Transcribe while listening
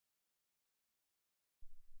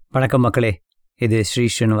வணக்கம் மக்களே, இது ஸ்ரீ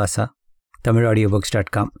ஸ்ரீனிவாசா,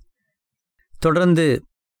 தமிழாடியோபுக்ஸ்.com. தொடர்ந்து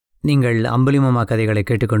நீங்கள் அம்புலிமாமா கதைகளை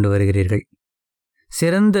கேட்டுக்கொண்டு வருகிறீர்கள்.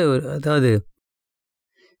 சிறந்த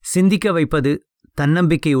சிந்திக்க வைப்பது,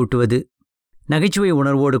 தன்னம்பிக்கை ஊட்டுவது, நகைச்சுவை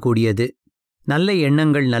உணர்வோடு கூடியது, நல்ல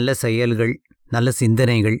எண்ணங்கள், நல்ல செயல்கள், நல்ல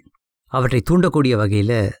சிந்தனைகள், அவற்றை தூண்டக்கூடிய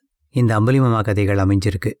வகையில் இந்த அம்புலிமாமா கதைகள்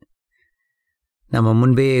அமைஞ்சிருக்கு. நம்ம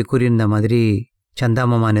முன்பே கூறியிருந்த மாதிரி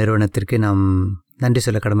சந்தாமாமா நிறுவனத்திற்கு நாம் நன்றி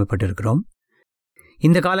சொல்ல கடமைப்பட்டிருக்கிறோம்.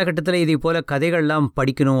 இந்த காலகட்டத்தில் இதை போல கதைகள்லாம்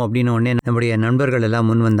படிக்கணும் அப்படின்னு உடனே நம்முடைய நண்பர்கள் எல்லாம்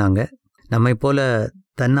முன் வந்தாங்க. நம்மை போல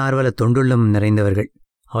தன்னார்வல தொண்டுள்ளம் நிறைந்தவர்கள்,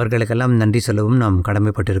 அவர்களுக்கெல்லாம் நன்றி சொல்லவும் நாம்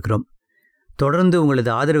கடமைப்பட்டிருக்கிறோம். தொடர்ந்து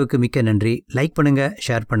உங்களது ஆதரவுக்கு மிக்க நன்றி. லைக் பண்ணுங்கள்,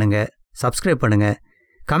 ஷேர் பண்ணுங்கள், சப்ஸ்கிரைப் பண்ணுங்கள்,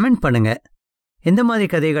 கமெண்ட் பண்ணுங்கள். எந்த மாதிரி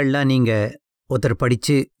கதைகள்லாம் நீங்கள் ஒருத்தர்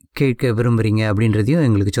படித்து கேட்க விரும்புகிறீங்க அப்படின்றதையும்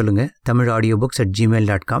எங்களுக்கு சொல்லுங்கள்.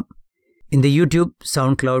 tamilaudiobooks@gmail.com. இந்த யூடியூப்,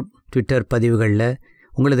 சவுண்ட்க்ளவுட், ட்விட்டர் பதிவுகளில்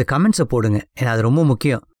உங்களது கமெண்ட்ஸை போடுங்க. ஏன்னா அது ரொம்ப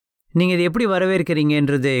முக்கியம். நீங்கள் இதை எப்படி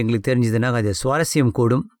வரவேற்கிறீங்கன்றது எங்களுக்கு தெரிஞ்சதுன்னா அது சுவாரஸ்யம்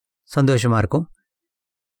கூடும், சந்தோஷமாக இருக்கும்.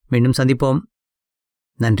 மீண்டும் சந்திப்போம்.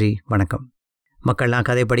 நன்றி, வணக்கம். மக்கள்லாம்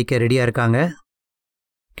கதை படிக்க ரெடியாக இருக்காங்க.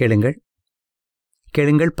 கேளுங்கள்,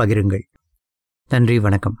 கேளுங்கள், பகிருங்கள். நன்றி,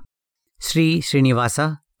 வணக்கம். ஸ்ரீ ஸ்ரீனிவாசா,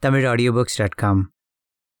 தமிழாடியோபுக்ஸ்.com.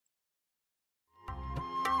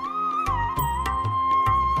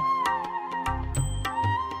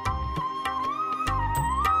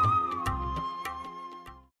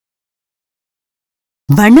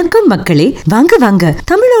 வணக்கம் மக்களே, வாங்க வாங்க.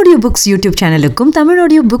 Tamil audio books YouTube சேனலுக்கும் Tamil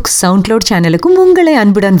audio books சவுண்ட்க்ளவுட் சேனலுக்கும் உங்களை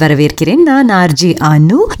அன்புடன் வரவேற்கிறேன். நான் ஆர்ஜே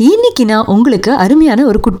அனு. இன்னைக்கு நான் உங்களுக்கு அருமையான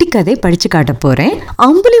ஒரு குட்டி கதை படிச்சு காட்ட போறேன்.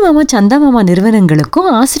 அம்புலிமாமா, சந்தாமாமா நிறுவனங்களுக்கும்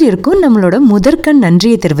ஆசிரியருக்கும் நம்மளோட முதற்கண்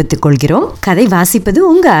நன்றியை தெரிவித்துக் கொள்கிறோம். கதை வாசிப்பது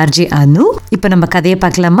உங்க ஆர்ஜே அனு. இப்ப நம்ம கதையை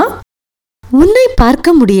பார்க்கலாமா? உன்னை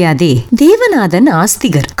பார்க்க முடியாதே. தேவநாதன்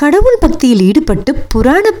ஆஸ்திகர். கடவுள் பக்தியில் ஈடுபட்டு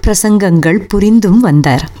புராண பிரசங்கங்கள் புரிந்தும்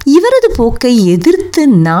வந்தார். இவரது போக்கை எதிர்த்து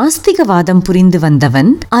நாஸ்திகவாதம் புரிந்து வந்தவன்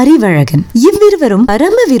அறிவழகன். இவ்விருவரும்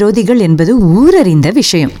பரம விரோதிகள் என்பது ஊரறிந்த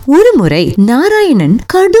விஷயம். ஒரு முறை நாராயணன்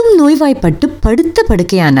கடும் நோய்வாய்ப்பட்டு படுத்த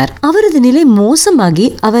படுக்கையானார். அவரது நிலை மோசமாகி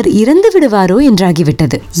அவர் இறந்து விடுவாரோ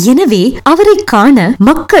என்றாகிவிட்டது. எனவே அவரை காண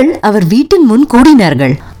மக்கள் அவர் வீட்டின் முன்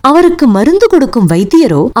கூடினார்கள். அவருக்கு மருந்து கொடுக்கும்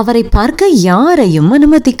வைத்தியரோ அவரை பார்க்க யாரையும்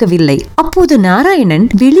அனுமதிக்கவில்லை. அப்போது நாராயணன்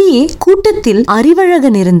வெளியே கூட்டத்தில்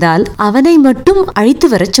அறிவழகன் இருந்தால் அவனை மட்டும் அழைத்து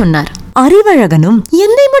வரச் சொன்னார். அறிவழகனும்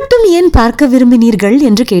என்னை மட்டும் ஏன் பார்க்க விரும்பினீர்கள்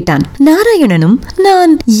என்று கேட்டான். நாராயணனும்,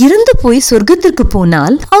 நான் இறந்து போய் சொர்க்கத்திற்கு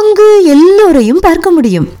போனால் அங்கு எல்லோரையும் பார்க்க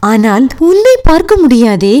முடியும், ஆனால் உன்னை பார்க்க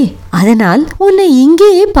முடியாதே. அதனால் உன்னை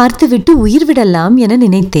இங்கேயே பார்த்துவிட்டு உயிர் விடலாம் என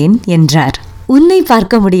நினைத்தேன் என்றார். உன்னை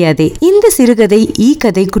பார்க்க முடியாதே. இந்த சிறுகதை,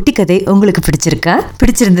 கதை, குட்டி கதை உங்களுக்கு பிடிச்சிருக்கா?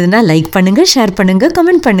 பிடிச்சிருந்ததுன்னா லைக் பண்ணுங்க, ஷேர் பண்ணுங்க,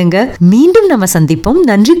 கமெண்ட் பண்ணுங்க. மீண்டும் நம்ம சந்திப்போம்.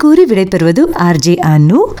 நன்றி கூறி விடைபெறுவது ஆர்ஜே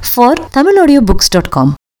அனு ஃபார்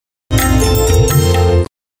tamilaudiobooks.com.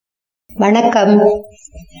 வணக்கம்.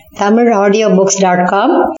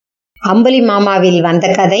 தமிழாடியோபுக்ஸ்.com. அம்புலிமாமாவில் வந்த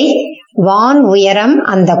கதை வான் உயரம்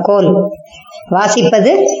அந்த கோல்.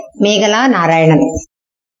 வாசிப்பது மேகலா நாராயணன்.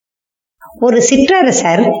 ஒரு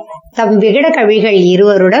சிற்றரசர் தம் விகட கவிகள்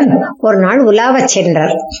இருவருடன் ஒரு நாள் உலாவச்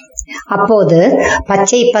சென்றார். அப்போது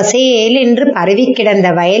பச்சை பசேல் என்று பரவி கிடந்த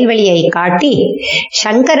வயல்வெளியை காட்டி,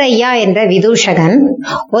 சங்கரையா என்ற விதூஷகன்,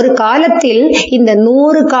 ஒரு காலத்தில் இந்த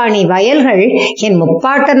 100 காணி வயல்கள் என்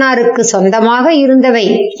முப்பாட்டனாருக்கு சொந்தமாக இருந்தவை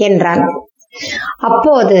என்றான்.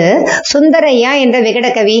 அப்போது சுந்தரையா என்ற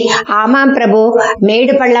விகடகவி, ஆமாம் பிரபு,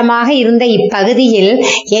 மேடு பள்ளமாக இருந்த இப்பகுதியில்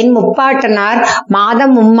என் முப்பாட்டனார்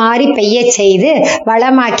மாதம் மும்மாறி பெய்ய செய்து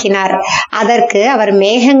வளமாக்கினார். அதற்கு அவர்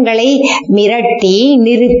மேகங்களை மிரட்டி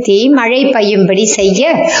நிறுத்தி மழை பெய்யும்படி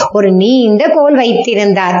செய்ய ஒரு நீண்ட கோல்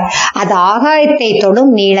வைத்திருந்தார். அது ஆகாயத்தை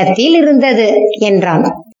தொடும் நீளத்தில் இருந்தது என்றான்.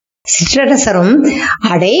 சிற்றரசரும்,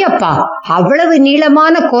 அடே அப்பா, அவ்வளவு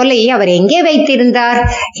நீளமான கோலை அவர் எங்கே வைத்திருந்தார்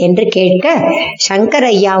என்று கேட்க,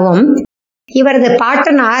 சங்கரையாவும், இவரது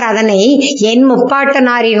பாட்டனார் அதனை என்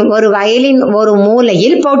முப்பாட்டனாரின் ஒரு வயலின் ஒரு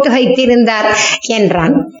மூலையில் போட்டு வைத்திருந்தார்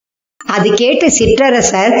என்றான். அது கேட்டு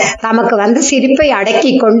சிற்றரசர் தமக்கு வந்த சிரிப்பை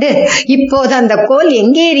அடக்கிக் கொண்டு, இப்போது அந்த கோல்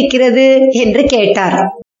எங்கே இருக்கிறது என்று கேட்டார்.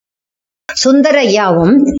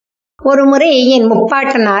 சுந்தரையாவும், ஒரு முறை என்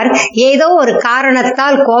முப்பாட்டனார் ஏதோ ஒரு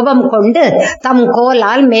காரணத்தால் கோபம் கொண்டு தம்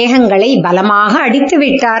கோலால் மேகங்களை பலமாக அடித்து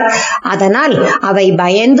விட்டார். அதனால் அவை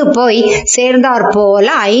பயந்து போய் சேர்ந்தாற் போல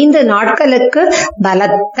 5 நாட்களுக்கு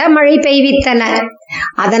பலத்த மழை பெய்வித்தன.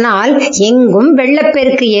 அதனால் எங்கும்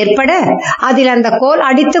வெள்ளப்பெருக்கு ஏற்பட அதில் அந்த கோல்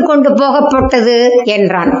அடித்து கொண்டு போகப்பட்டது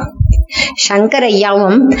என்றான்.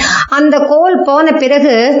 சங்கரையாவும், அந்த கோல் போன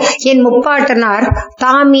பிறகு என் முப்பாட்டனார்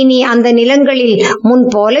தாம் இனி அந்த நிலங்களில் முன்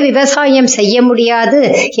போல விவசாயம் செய்ய முடியாது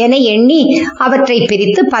என எண்ணி அவற்றை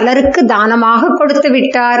பிரித்து பலருக்கு தானமாக கொடுத்து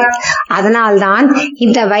விட்டார். அதனால்தான்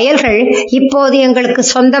இந்த வயல்கள் இப்போது எங்களுக்கு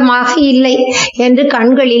சொந்தமாக இல்லை என்று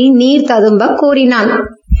கண்களில் நீர் ததும்ப கூறினான்.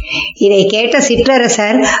 இதை கேட்ட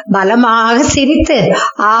சிற்றரசர் பலமாக சிரித்து,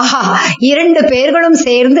 ஆஹா, 2 பேர்களும்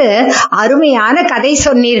சேர்ந்து அருமையான கதை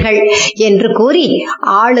சொன்னீர்கள் என்று கூறி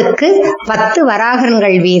ஆளுக்கு 10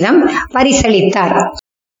 வராகங்கள் வீதம் பரிசளித்தார்.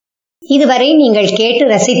 இதுவரை நீங்கள் கேட்டு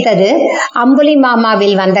ரசித்தது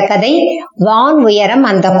அம்புலிமாமாவில் வந்த கதை வான் உயரம்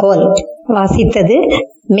அந்த கோல். வாசித்தது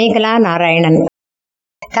மேகலா நாராயணன்.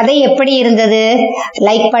 கதை எப்படி இருந்தது?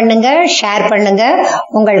 லைக் பண்ணுங்க, ஷேர் பண்ணுங்க,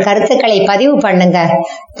 உங்கள் கருத்துக்களை பதிவு பண்ணுங்க.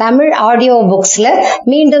 தமிழ் ஆடியோ புக்ஸ்ல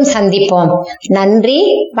மீண்டும் சந்திப்போம். நன்றி,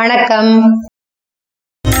 வணக்கம்.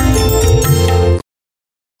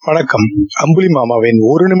 வணக்கம். அம்புலிமாமாவின்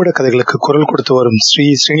 1 நிமிட கதைகளுக்கு குரல் கொடுத்து வரும் ஸ்ரீ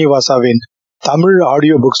ஸ்ரீனிவாசாவின் தமிழ்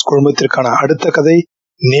ஆடியோ புக்ஸ் குழுமத்திற்கான அடுத்த கதை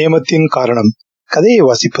நியமத்தின் காரணம். கதையை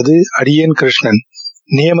வாசிப்பது அடியேன் கிருஷ்ணன்.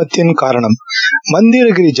 நியமத்தின் காரணம்.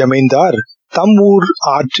 மந்திரகிரி ஜமீன்தார் தம் ஊர்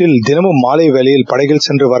ஆற்றில் தினமும் மாலை வேளையில் படகில்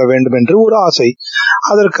சென்று வர வேண்டும் என்று ஒரு ஆசை.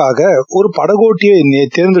 அதற்காக ஒரு படகோட்டியை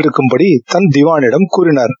தேர்ந்தெடுக்கும்படி தன் திவானிடம்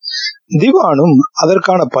கூறினார். திவானும்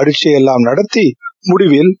அதற்கான பரீட்சை எல்லாம் நடத்தி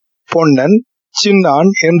முடிவில் பொன்னன்,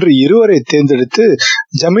 சின்னான் என்று 2 தேர்ந்தெடுத்து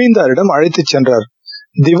ஜமீன்தாரிடம் அழைத்துச் சென்றார்.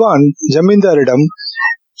 திவான் ஜமீன்தாரிடம்,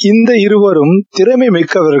 இந்த 2 திறமை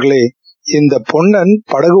மிக்கவர்களே. இந்த பொன்னன்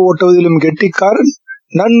படகு ஓட்டுவதிலும் கெட்டிக்காரன்,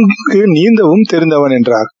 நன்கு நீந்தவும் தெரிந்தவன்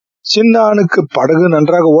என்றார். சின்னானுக்கு படகு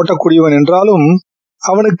நன்றாக ஓட்டக்கூடியவன் என்றாலும்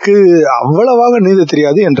அவனுக்கு அவ்வளவாக நீந்த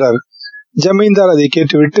தெரியாது என்றார். ஜமீன்தார் அதை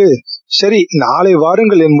கேட்டுவிட்டு, சரி, நாளை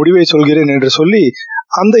வாருங்கள், என் முடிவை சொல்கிறேன் என்று சொல்லி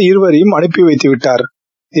அந்த 2 அனுப்பி வைத்து விட்டார்.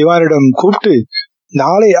 திவானிடம் கூப்பிட்டு,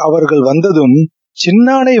 நாளை அவர்கள் வந்ததும்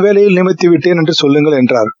சின்னானை வேலையில் நியமித்து விட்டேன் என்று சொல்லுங்கள்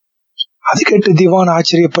என்றார். அது கேட்டு திவான்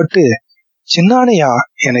ஆச்சரியப்பட்டு, சின்னானையா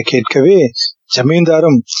என கேட்கவே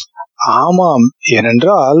ஜமீன்தாரும், ஆமாம்,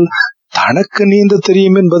 ஏனென்றால் தனக்கு நீந்த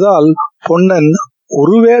தெரியும் என்பதால் பொன்னன்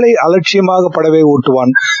ஒருவேளை அலட்சியமாக படவை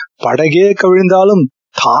ஓட்டுவான். படகே கவிழ்ந்தாலும்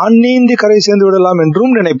தான் நீந்தி கரை சேர்ந்து விடலாம்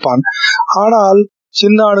என்றும் நினைப்பான். ஆனால்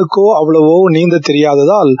சின்னானுக்கோ அவ்வளவோ நீந்த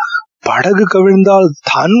தெரியாததால் படகு கவிழ்ந்தால்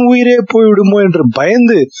தன் உயிரே போய்விடுமோ என்று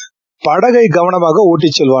பயந்து படகை கவனமாக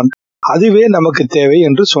ஓட்டிச் செல்வான். அதுவே நமக்கு தேவை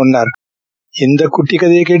என்று சொன்னார். இந்த குட்டி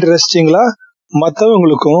கதையை கேட்டு ரசிச்சீங்களா?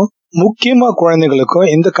 மற்றவங்களுக்கும் முக்கியமா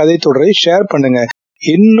குழந்தைகளுக்கும் இந்த கதை தொடரை ஷேர் பண்ணுங்க.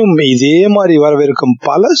 இன்னும் இதே மாதிரி வரவிருக்கும்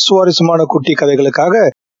பல சுவாரஸ்யமான குட்டி கதைகளுக்காக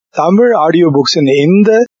தமிழ் ஆடியோ புக்ஸ்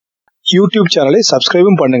இந்த யூடியூப் சேனலை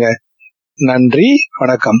சப்ஸ்கிரைபும் பண்ணுங்க. நன்றி,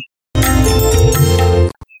 வணக்கம்.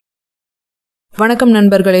 வணக்கம்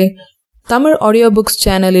நண்பர்களே. தமிழ் ஆடியோ புக்ஸ்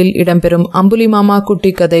சேனலில் இடம்பெறும் அம்புலிமாமா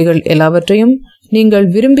குட்டி கதைகள் எல்லாவற்றையும் நீங்கள்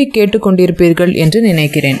விரும்பி கேட்டுக்கொண்டிருப்பீர்கள் என்று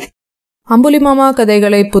நினைக்கிறேன். அம்புலிமாமா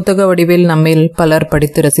கதைகளை புத்தக வடிவில் நம்மில் பலர்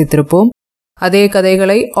படித்து ரசித்திருப்போம். அதே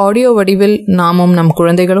கதைகளை ஆடியோ வடிவில் நாமும் நம்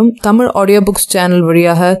குழந்தைகளும் தமிழ் ஆடியோ புக்ஸ் சேனல்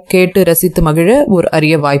வழியாக கேட்டு ரசித்து மகிழ ஒரு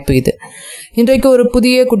அரிய வாய்ப்பு இது. இன்றைக்கு ஒரு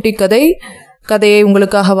புதிய குட்டி கதையை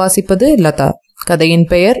உங்களுக்காக வாசிப்பது லதா. கதையின்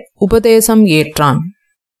பெயர் உபதேசம் ஏற்றான்.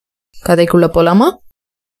 கதைக்குள்ள போலாமா?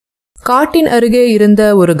 காட்டின் அருகே இருந்த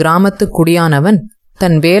ஒரு கிராமத்து குடியானவன்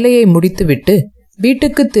தன் வேலையை முடித்துவிட்டு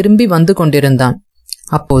வீட்டுக்கு திரும்பி வந்து கொண்டிருந்தான்.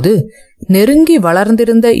 அப்போது நெருங்கி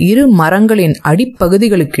வளர்ந்திருந்த 2 மரங்களின்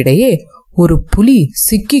அடிப்பகுதிகளுக்கிடையே ஒரு புலி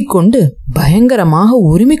சிக்கிக்கொண்டு பயங்கரமாக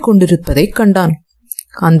உரிமிக் கொண்டிருப்பதை கண்டான்.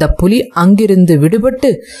 அந்த புலி அங்கிருந்து விடுபட்டு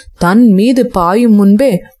தன் மீது பாயும்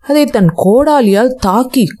முன்பே அதை தன் கோடாலியால்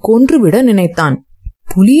தாக்கி கொன்றுவிட நினைத்தான்.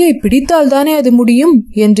 புலியை பிடித்தால்தானே அது முடியும்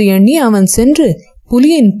என்று எண்ணி அவன் சென்று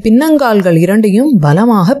புலியின் பின்னங்கால்கள் 2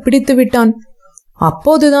 பலமாக பிடித்து விட்டான்.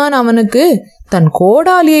 அப்போதுதான் அவனுக்கு தன்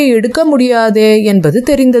கோடாலியை எடுக்க முடியாதே என்பது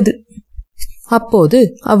தெரிந்தது. அப்போது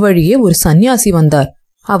அவ்வழியே ஒரு சந்நியாசி வந்தார்.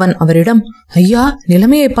 அவன் அவரிடம், ஐயா,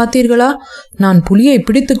 நிலைமையை பார்த்தீர்களா? நான் புலியை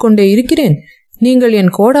பிடித்து கொண்டே இருக்கிறேன். நீங்கள்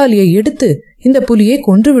என் கோடாலியை எடுத்து இந்த புலியை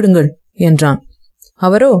கொன்று விடுங்கள் என்றான்.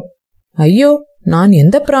 அவரோ, ஐயோ, நான்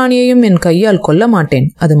எந்த பிராணியையும் என் கையால் கொல்ல மாட்டேன்,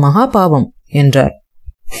 அது மகா பாவம் என்றார்.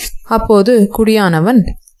 அப்போது குடியானவன்,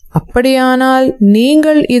 அப்படியானால்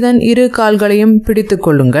நீங்கள் இதன் 2 கால்களையும் பிடித்து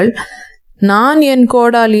கொள்ளுங்கள். நான் என்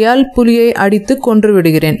கோடாலியால் புலியை அடித்து கொன்று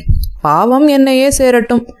விடுகிறேன். பாவம் என்னையே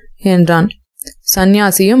சேரட்டும் என்றான்.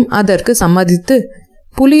 சந்நியாசியும் அதற்கு சம்மதித்து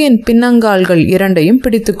புலியின் பின்னங்கால்கள் 2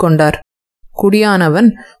 பிடித்து கொண்டார். குடியானவன்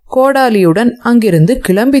கோடாலியுடன் அங்கிருந்து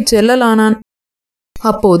கிளம்பிச் செல்லலானான்.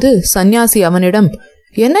 அப்போது சந்நியாசி அவனிடம்,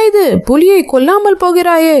 என்ன இது, புலியை கொல்லாமல்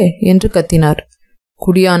போகிறாயே என்று கத்தினார்.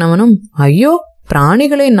 குடியானவனும், ஐயோ,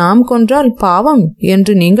 பிராணிகளை நாம் கொன்றால் பாவம்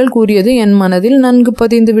என்று நீங்கள் கூறியது என் மனதில் நன்கு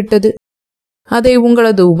பதிந்து விட்டது. அதை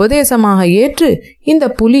உங்களது உபதேசமாக ஏற்று இந்த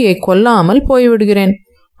புலியை கொல்லாமல் போய்விடுகிறேன்.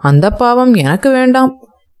 அந்த பாவம் எனக்கு வேண்டாம்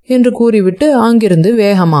என்று கூறிவிட்டு அங்கிருந்து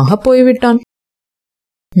வேகமாக போய்விட்டான்.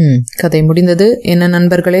 கதை முடிந்தது. என்ன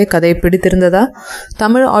நண்பர்களே, கதை பிடித்திருந்ததா?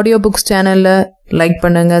 தமிழ் ஆடியோ புக்ஸ் சேனல்ல லைக்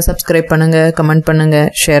பண்ணுங்க, சப்ஸ்கிரைப் பண்ணுங்க, கமெண்ட் பண்ணுங்க,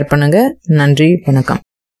 ஷேர் பண்ணுங்க. நன்றி, வணக்கம்.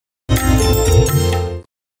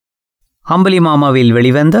 அம்புலிமாமாவில்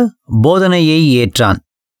வெளிவந்த போதனையை ஏற்றான்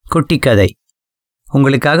குட்டிக்கதை.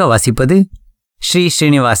 உங்களுக்காக வாசிப்பது ஸ்ரீ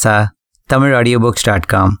ஸ்ரீனிவாசா,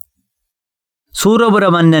 தமிழாடியோபுக்ஸ்.com. சூரபுர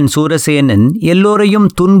மன்னன் சூரசேனன் எல்லோரையும்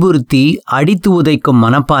துன்புறுத்தி அடித்து உதைக்கும்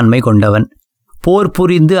மனப்பான்மை கொண்டவன். போர்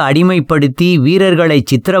புரிந்து அடிமைப்படுத்தி வீரர்களை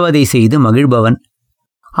சித்திரவதை செய்து மகிழ்பவன்.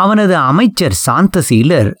 அவனது அமைச்சர்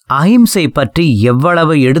சாந்தசீலர் அஹிம்சை பற்றி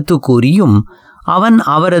எவ்வளவு எடுத்து கூறியும் அவன்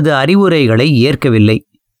அவரது அறிவுரைகளை ஏற்கவில்லை.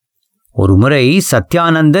 ஒருமுறை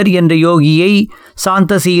சத்யானந்தர் என்ற யோகியை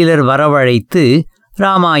சாந்தசீலர் வரவழைத்து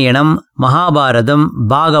இராமாயணம், மகாபாரதம்,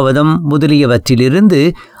 பாகவதம் முதலியவற்றிலிருந்து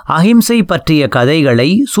அஹிம்சை பற்றிய கதைகளை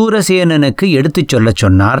சூரசேனனுக்கு எடுத்துச் சொல்லச்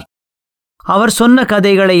சொன்னார். அவர் சொன்ன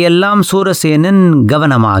கதைகளை எல்லாம் சூரசேனன்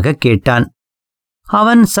கவனமாக கேட்டான்.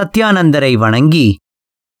 அவன் சத்யானந்தரை வணங்கி,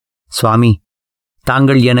 சுவாமி,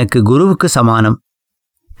 தாங்கள் எனக்கு குருவுக்கு சமானம்.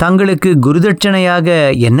 தங்களுக்கு குருதட்சணையாக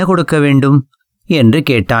என்ன கொடுக்க வேண்டும் என்று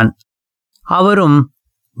கேட்டான். அவரும்,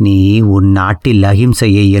 நீ உன் நாட்டில்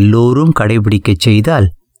அஹிம்சையை எல்லோரும் கடைபிடிக்கச் செய்தால்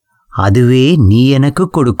அதுவே நீ எனக்கு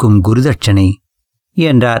கொடுக்கும் குருதட்சணை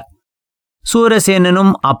என்றார்.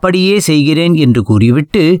 சூரசேனனும் அப்படியே செய்கிறேன் என்று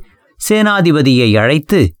கூறிவிட்டு சேனாதிபதியை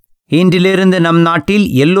அழைத்து, இன்றிலிருந்து நம் நாட்டில்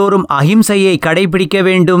எல்லோரும் அஹிம்சையை கடைபிடிக்க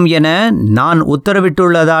வேண்டும் என நான்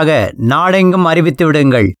உத்தரவிட்டுள்ளதாக நாடெங்கும் அறிவித்து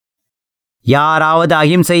விடுங்கள். யாராவது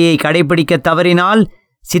அஹிம்சையை கடைபிடிக்க தவறினால்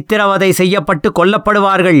சித்திரவதை செய்யப்பட்டு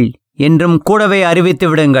கொல்லப்படுவார்கள் என்றும் கூடவே அறிவித்து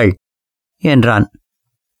விடுங்கள் என்றான்.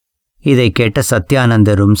 இதை கேட்ட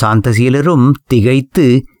சத்யானந்தரும் சாந்தசீலரும் திகைத்து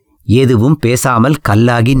எதுவும் பேசாமல்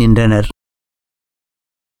கல்லாகி நின்றனர்.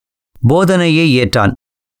 போதனையை ஏற்றான்.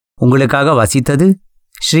 உங்களுக்காக வசித்தது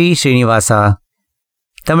ஸ்ரீ ஸ்ரீனிவாசா,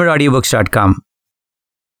 தமிழாடியோபுக்ஸ்.com.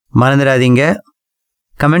 மறந்துடாதீங்க,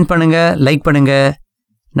 கமெண்ட் பண்ணுங்க, லைக் பண்ணுங்க,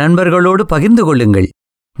 நண்பர்களோடு பகிர்ந்து கொள்ளுங்கள்.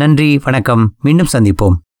 நன்றி, வணக்கம். மீண்டும்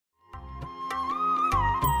சந்திப்போம்.